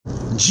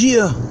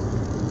Gia,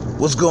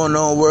 what's going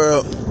on,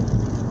 world?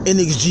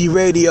 NXG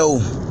Radio,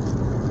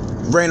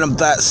 Random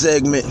Thought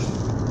segment,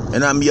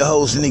 and I'm your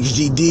host,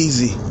 NXG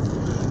Deezy,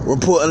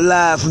 reporting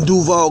live from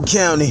Duval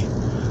County,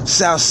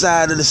 south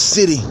side of the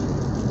city.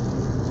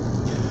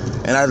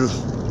 And I'd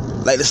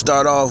like to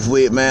start off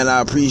with, man,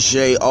 I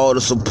appreciate all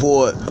the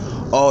support,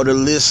 all the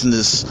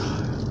listeners,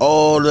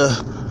 all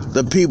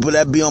the people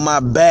that be on my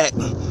back,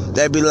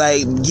 that be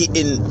like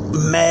getting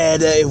mad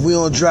that if we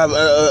don't drop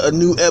a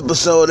new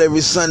episode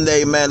every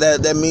Sunday, man.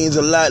 That means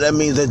a lot. That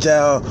means that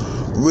y'all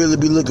really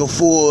be looking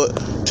forward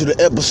to the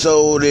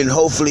episode, and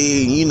hopefully,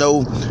 you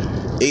know,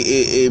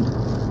 it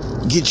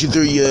get you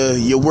through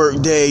your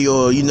work day,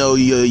 or you know,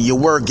 your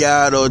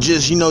workout, or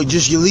just, you know,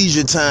 just your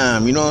leisure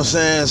time. You know what I'm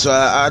saying? So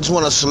I just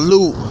want to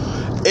salute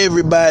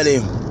everybody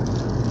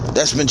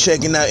that's been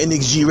checking out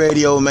NXG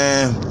Radio,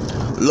 man.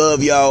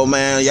 Love y'all,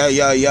 man.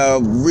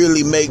 Y'all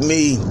really make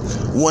me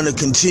want to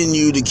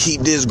continue to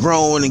keep this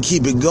growing and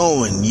keep it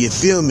going. You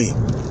feel me?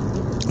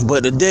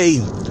 But today,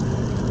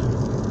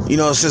 you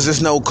know, since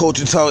there's no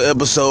Culture Talk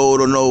episode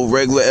or no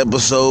regular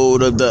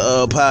episode of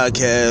the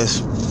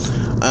podcast,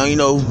 you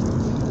know,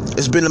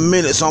 it's been a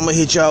minute, so I'm gonna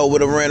hit y'all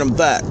with a random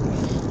thought.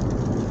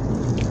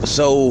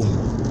 So,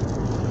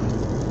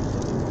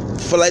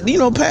 for like, you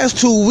know, past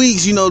 2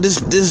 weeks, you know, this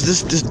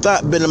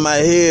thought been in my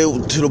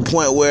head to the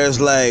point where it's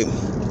like,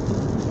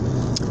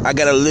 I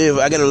gotta live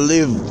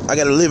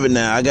it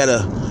now. I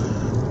gotta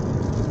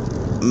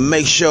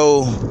make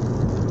sure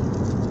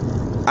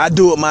I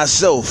do it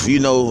myself. You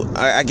know,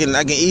 I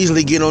can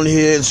easily get on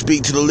here and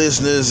speak to the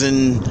listeners,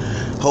 and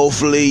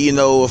hopefully, you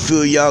know, a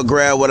few of y'all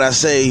grab what I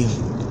say,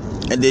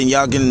 and then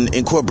y'all can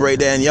incorporate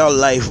that in y'all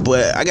life.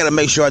 But I gotta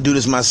make sure I do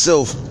this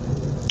myself.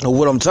 And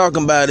what I'm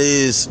talking about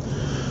is,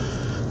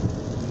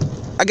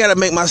 I gotta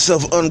make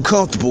myself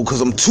uncomfortable, because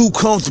I'm too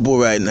comfortable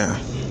right now.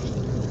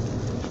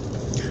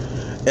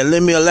 And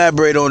let me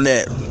elaborate on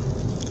that.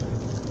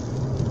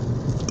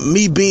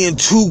 Me being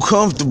too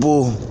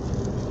comfortable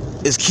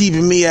is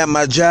keeping me at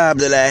my job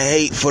that I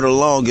hate for the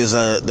longest.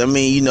 I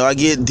mean, you know, I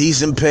get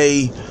decent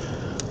pay.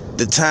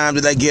 The time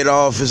that I get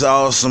off is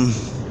awesome.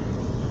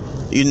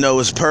 You know,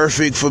 it's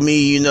perfect for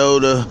me, you know,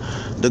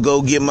 to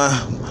go get my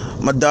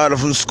daughter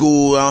from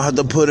school. I don't have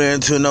to put her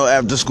into no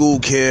after school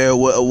care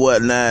or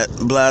whatnot,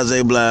 blah,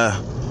 blah,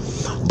 blah.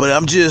 But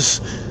I'm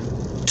just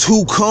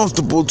too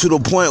comfortable to the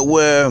point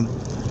where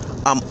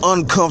I'm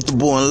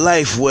uncomfortable in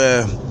life,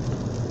 where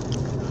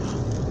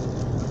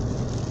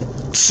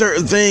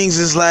certain things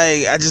is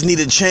like I just need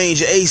to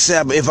change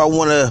ASAP if I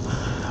want to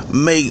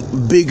make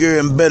bigger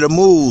and better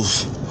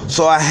moves.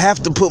 So I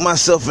have to put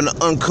myself in an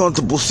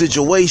uncomfortable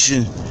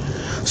situation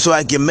so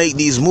I can make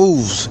these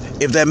moves,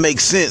 if that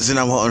makes sense. And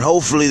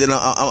hopefully that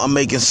I'm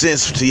making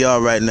sense to y'all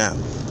right now.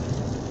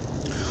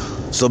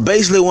 So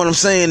basically what I'm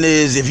saying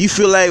is, if you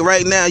feel like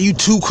right now you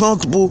too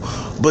comfortable,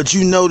 but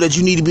you know that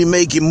you need to be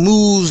making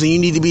moves and you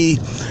need to be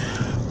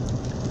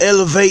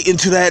elevating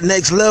to that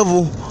next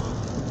level,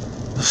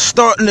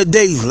 starting the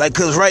day, like,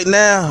 cause right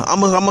now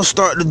I'm gonna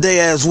start the day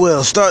as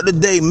well. Start the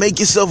day, make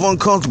yourself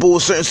uncomfortable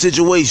with certain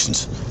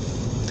situations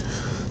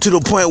to the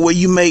point where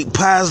you make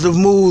positive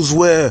moves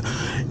where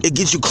it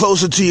gets you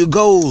closer to your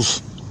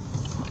goals.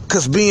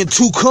 Cause being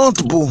too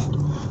comfortable,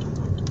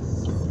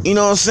 you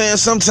know what I'm saying,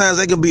 sometimes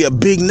that can be a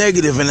big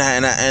negative, and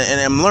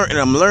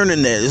I'm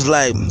learning that. It's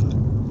like,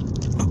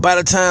 by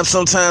the time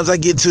sometimes I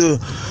get to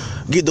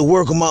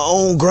work on my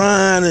own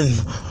grind and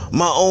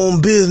my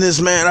own business,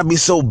 man, I be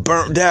so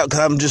burnt out because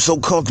I'm just so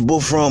comfortable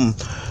from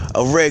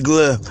a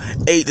regular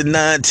 8 to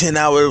 9, 10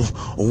 hour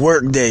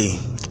work day.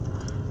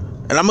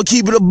 And I'm gonna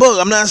keep it a buck.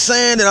 I'm not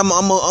saying that I'm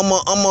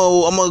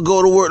gonna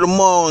go to work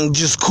tomorrow and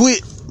just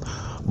quit,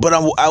 but I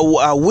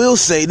will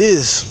say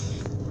this.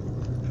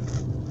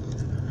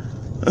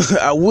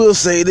 I will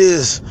say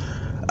this.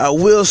 I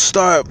will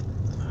start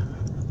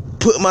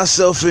putting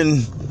myself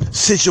in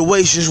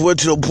situations where,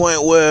 to the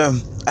point where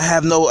I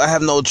have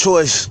no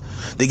choice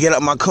to get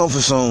out my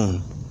comfort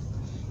zone.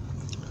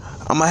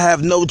 I'm gonna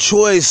have no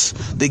choice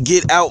to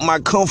get out my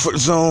comfort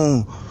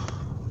zone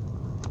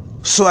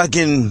so I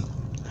can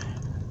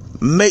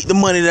make the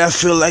money that I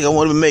feel like I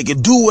want to make,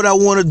 and do what I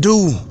want to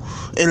do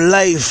in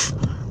life.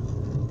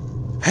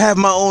 Have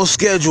my own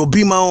schedule,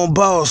 be my own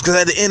boss. Because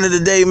at the end of the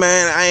day,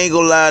 man, I ain't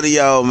gonna lie to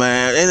y'all,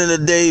 man. At the end of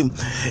the day,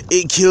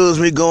 it kills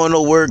me going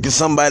to work and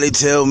somebody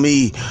tell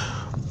me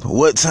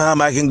what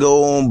time I can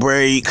go on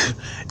break.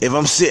 If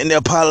I'm sitting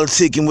there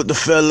politicking with the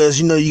fellas,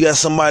 you know, you got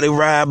somebody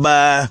ride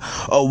by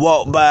or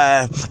walk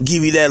by,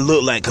 give you that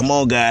look like, come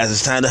on, guys,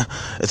 it's time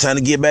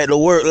to get back to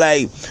work.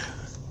 Like,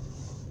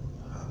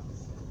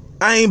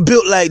 I ain't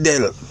built like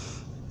that.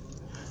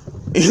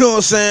 You know what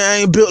I'm saying? I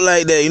ain't built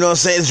like that. You know what I'm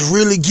saying? It's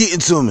really getting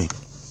to me.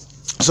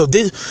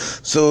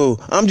 So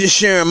I'm just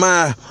sharing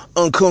my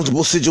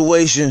uncomfortable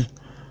situation,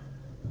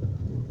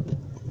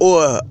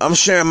 or I'm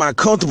sharing my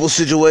comfortable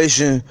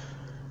situation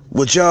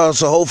with y'all,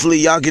 so hopefully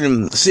y'all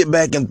can sit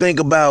back and think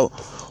about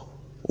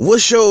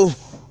what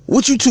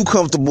you too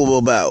comfortable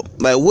about.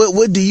 Like,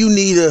 what do you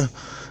need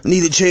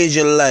to change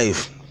your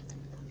life?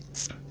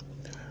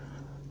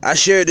 I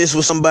shared this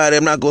with somebody.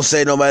 I'm not gonna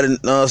say nobody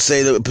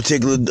say the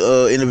particular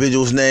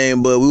individual's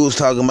name, but we was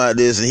talking about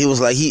this, and he was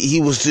like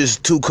he was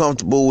just too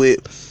comfortable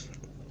with,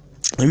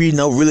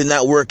 really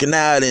not working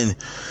out, and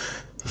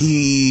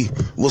he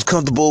was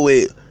comfortable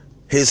with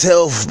his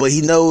health, but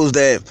he knows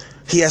that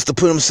he has to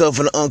put himself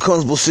in an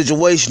uncomfortable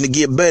situation to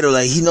get better.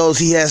 Like, he knows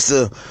he has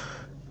to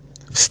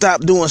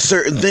stop doing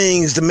certain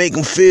things to make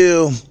him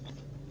feel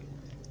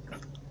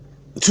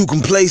too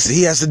complacent.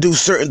 He has to do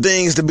certain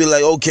things to be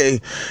like, okay,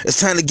 it's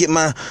time to get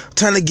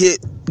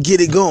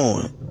it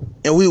going.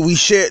 And we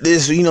shared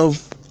this,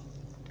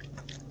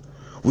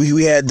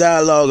 we had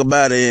dialogue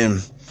about it,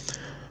 and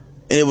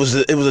it was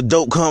a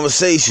dope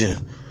conversation.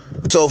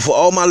 So for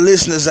all my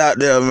listeners out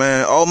there,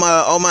 man, all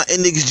my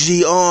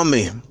NXG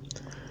army,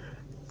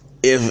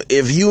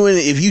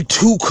 if you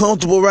too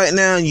comfortable right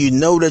now, and you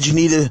know that you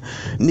need to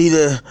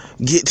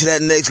get to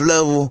that next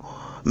level,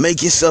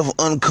 make yourself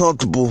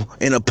uncomfortable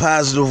in a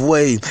positive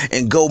way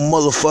and go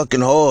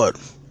motherfucking hard.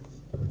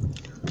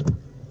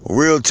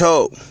 Real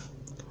talk.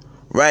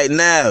 Right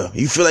now,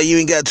 you feel like you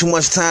ain't got too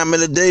much time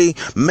in the day,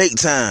 make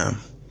time.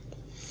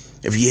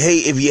 If you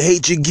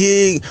hate your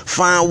gig,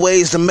 find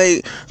ways to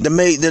make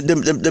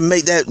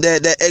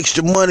that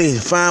extra money.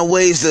 Find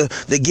ways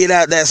to get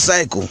out that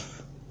cycle.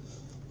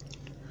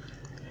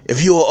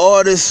 If you're an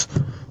artist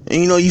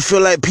and you feel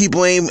like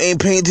people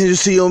ain't paying attention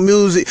to your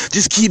music,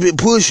 just keep it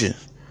pushing.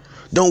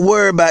 Don't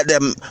worry about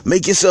that.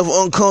 Make yourself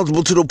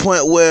uncomfortable to the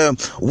point where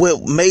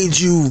what made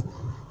you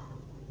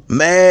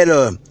mad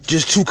or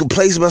just too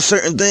complacent about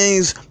certain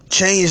things,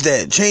 change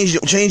that.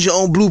 Change your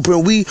own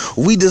blueprint.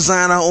 We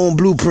design our own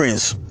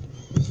blueprints.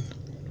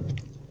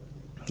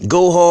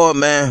 Go hard,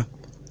 man.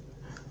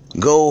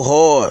 Go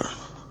hard.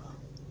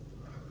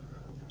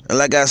 And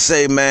like I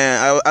say,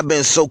 man, I've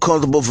been so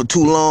comfortable for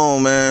too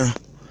long, man.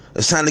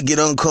 It's time to get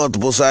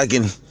uncomfortable so I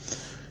can,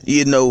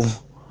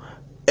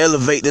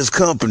 elevate this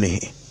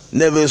company.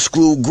 Never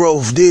exclude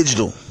growth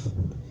digital.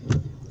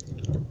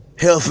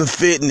 Health and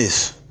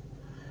fitness.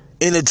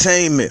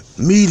 Entertainment.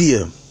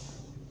 Media.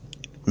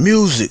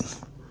 Music.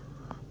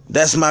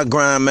 That's my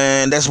grind,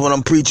 man. That's what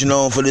I'm preaching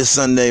on for this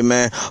Sunday,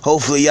 man.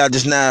 Hopefully y'all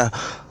just now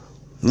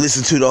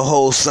listen to the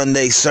whole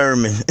Sunday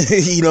sermon.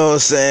 You know what I'm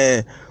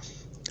saying?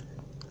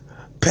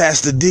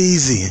 Pastor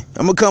Deezy.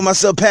 I'm gonna call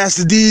myself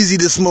Pastor Deezy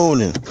this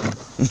morning.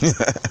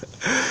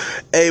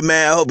 Hey,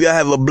 man, I hope y'all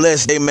have a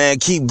blessed day, man.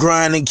 Keep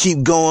grinding,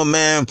 keep going,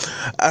 man.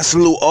 I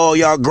salute all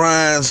y'all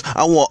grinds.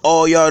 I want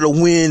all y'all to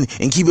win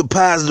and keep it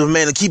positive,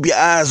 man, and keep your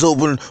eyes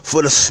open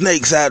for the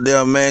snakes out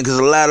there, man, because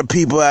a lot of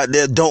people out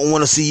there don't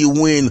want to see you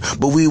win,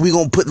 but we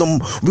gonna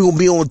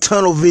be on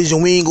tunnel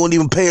vision. We ain't gonna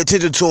even pay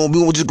attention to them.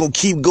 We just gonna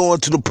keep going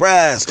to the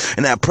prize,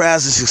 and that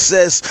prize is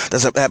success.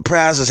 That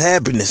prize is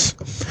happiness.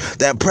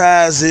 That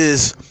prize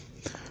is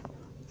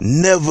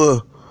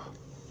never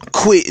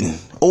quitting.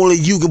 Only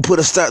you can put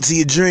a stop to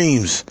your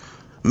dreams.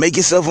 Make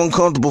yourself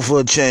uncomfortable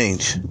for a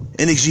change.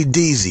 NXG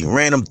Deezy,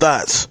 Random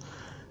Thoughts.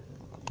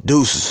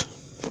 Deuces.